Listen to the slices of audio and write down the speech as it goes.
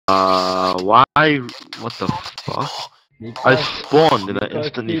Why? What the fuck? I spawned and I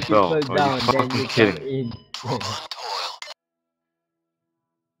instantly fell. Are you fucking kidding?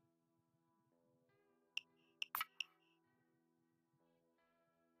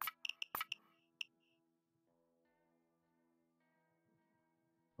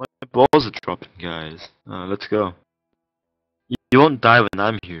 My balls are dropping, guys. Let's go. You won't die when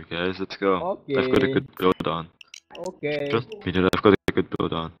I'm here, guys. Let's go. Okay. I've got a good build on. Okay. Trust me, dude. I've got a good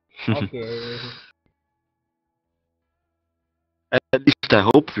build on. Okay. At least I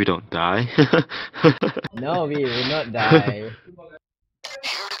hope we don't die. No, we will not die.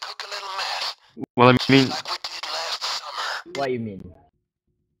 Well, I mean, What you mean?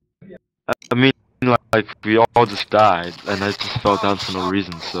 like we all just died, and I just fell down for no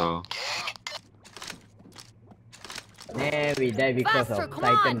reason. So. Nah, we die because Faster, of come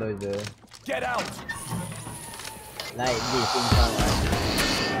Titan on. Dozer. Get out! Like this in town.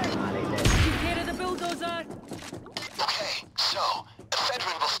 Like that. You hear of the bulldozer? Okay, so,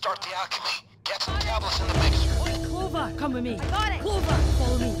 Ephedrine will start the alchemy. Get some tablets in the mixer. Clover, come with me. I got it. Clover,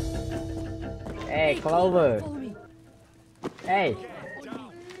 follow me. Hey, Clover. Follow me. Hey.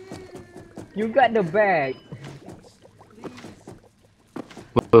 You got the bag.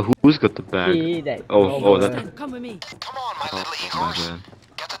 But who's got the bag? See that? Oh, that. Come with me. Come on, my little My Igors. bad.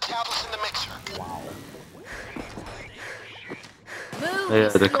 Get the tablets in the mixer. Wow. Move. Yeah,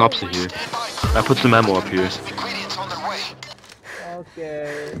 the cops are here. Stand by, crew. I put some ammo up here. Some ingredients on their way.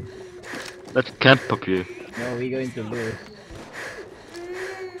 Okay. Let's camp up here. No, we're going to lose.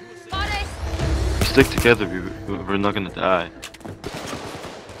 We stick together. We're not gonna die.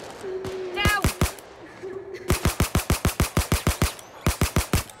 Down.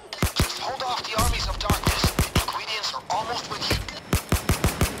 Just hold off the armies of darkness. Ingredients are almost with you.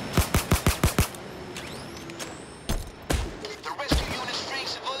 The rescue unit's freeing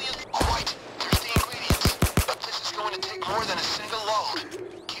civilians. Alright, there's the ingredients. But this is going to take more than a single load.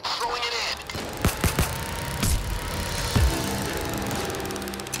 Keep throwing it in.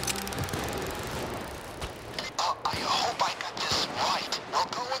 I hope I got this right. I'll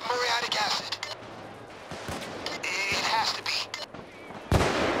go with muriatic acid. It has to be.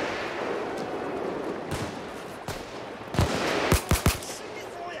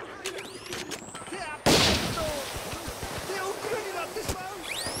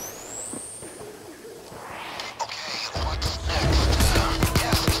 Okay, what's next?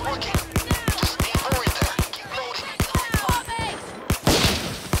 Yes, it's working. Just need more in there. Keep loading.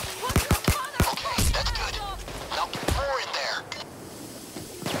 Okay, that's good. Now get more in there.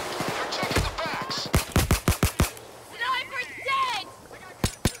 You're checking the backs. Sniper's dead.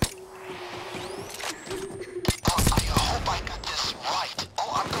 I hope I got this right.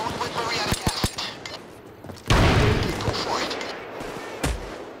 Oh, I'm going with muriatic acid. Go for it.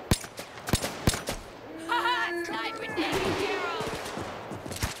 Haha, sniper dead. Hero.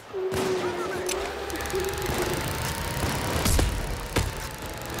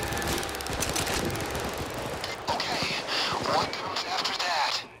 Okay, what comes after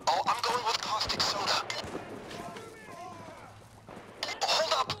that? Oh, I'm going with caustic soda.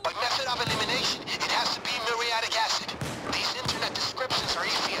 Hold up! By method of elimination, it has to be muriatic acid. These internet descriptions are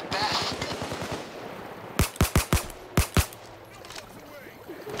iffy at best.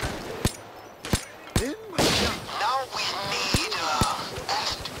 Now we need,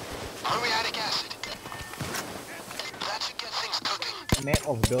 acid. Muriatic acid. That should get things cooking. Map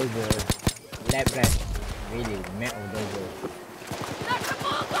of Dozer. Lab rat. Really, map of Dozer. That's a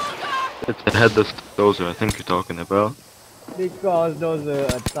bulldozer. It's the headless dozer I think you're talking about. Because those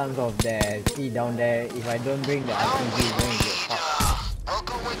are tons of there. See down there, if I don't bring the Now item, we we're going to get need, caught. we'll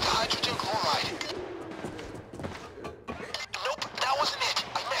go with the hydrogen chloride. Nope, that wasn't it.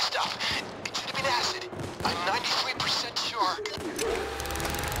 I messed up. It should have been acid. I'm 93% sure.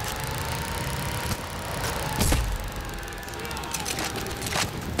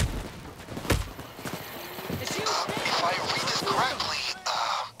 It's you. If I read this correctly,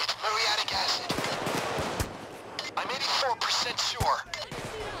 it's muriatic acid. I'm 84% sure.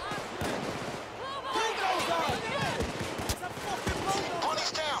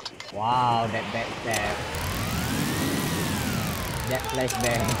 Bunny's down. Wow, that backstab. That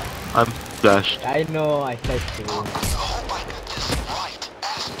flashbang. I'm flashed. I know, I flashed too. I hope I got this right.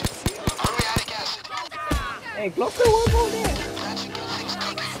 Acid. Muriatic acid. Hey, Clocker, one more there. That should get things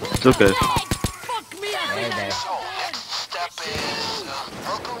cooking. It's okay. Fuck me up. There, there. So, next step is,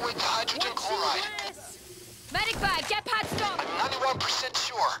 we'll go with the hydrogen chloride. Medic bag, get patched up. I'm 91%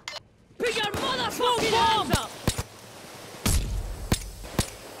 sure. Put your motherfucking hands up.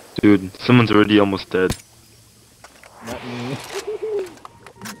 Dude, someone's already almost dead. Not me.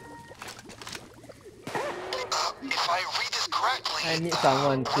 correctly. I need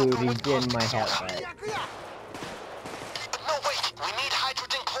someone to regain my health, right? No, wait. We need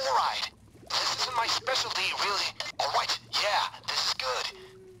hydrogen chloride. This isn't my specialty, really. Alright, yeah, this is good.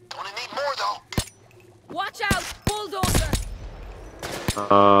 Gonna need more, though. Watch out! Bulldozer!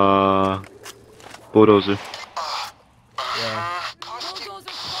 Bulldozer. Yeah. Caustic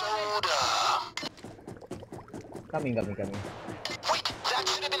Bulldozer soda. Coming. Wait, that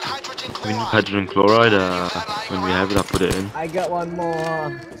should have been hydrogen We need chloride. hydrogen chloride. When we have it, I'll put it in. I got one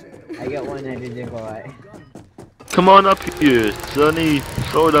more. I got one hydrogen chloride. Come on up here, Sonny.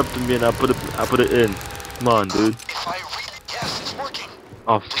 Throw it up to me and I'll put it in. Come on, dude. If I read, yes, it's working.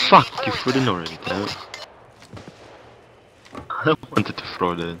 Oh fuck, you threw it in already, damn it. I wanted to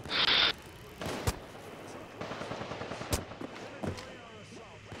throw it in.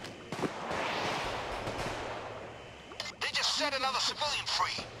 They just set another civilian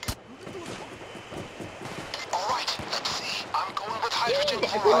free. Alright, let's see. I'm going with hydrogen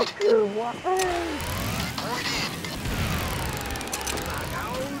chloride. Pour it in.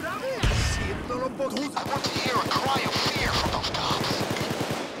 I want to hear a cry of fear from those cops.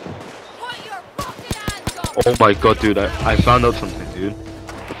 Put your fucking hands up! Oh my god, dude, I found out something, dude.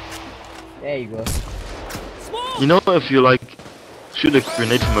 There you go. Smoke! You know if you like shoot a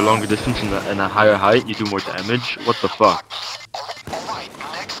grenade from a longer distance and a higher height, you do more damage? What the fuck? Alright,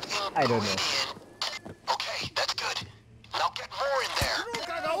 next I don't know. ingredient. Okay, that's good. Now get more in there.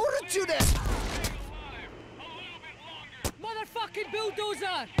 Motherfucking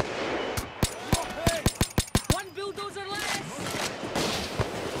bulldozer! One bulldozer less!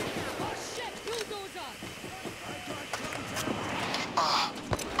 Oh shit, bulldozer!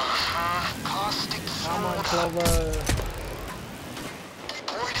 Caustic Come on, soda. Clover.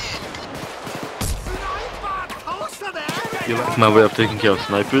 Pour it in. You like my way of taking care of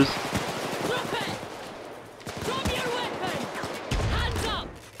snipers? Drop it! Drop your weapon! Hands up!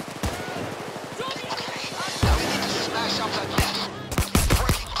 Drop your Okay, now we need to smash up that net.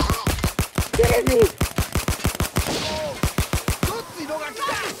 Breaking through. Get me!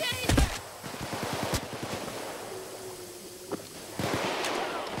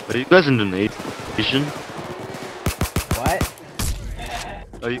 Are you guys Indonesian? What?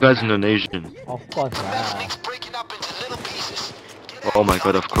 Are you guys Indonesian? Of course, Snakes breaking up into little pieces. Get Oh my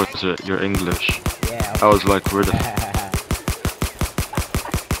angry god, on of it, course gang. you're English. Yeah. I was like, where the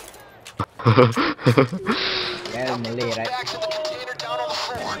Well, Malay, Those right? bags in the container down on the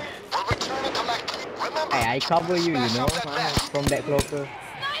floor. We'll return and collect them. Remember, Hey, I cover you, smash know, up that net. from that clover.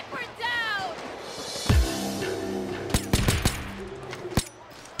 sniper down!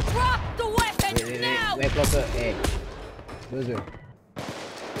 Drop the weapon now! Wait, clover, hey. Bulldozer.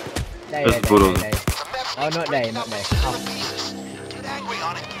 Die. That's bulldozer. The meth Oh, snakes not breaking die, up not into die. little pieces. Get angry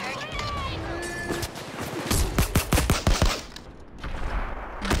on it, gang.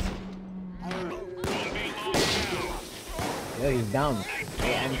 Yo, he's down.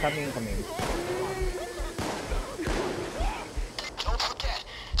 Hey, I'm coming. Don't forget,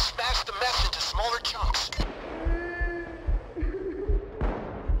 smash the meth into smaller chunks.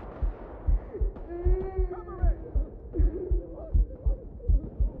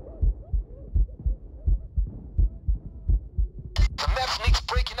 The meth needs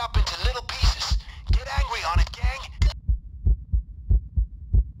breaking up into little pieces. Get angry on it, gang.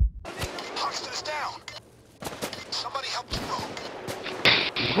 Huckster's down. Somebody help Jiro.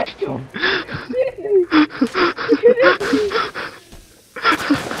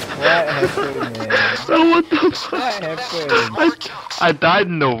 What happened, man? Oh, what the fuck? What happened? Smaller chunks. I died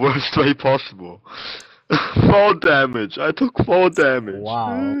in the worst way possible. Fall damage. I took fall damage.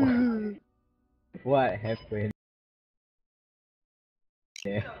 Wow. What happened?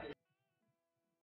 Yeah.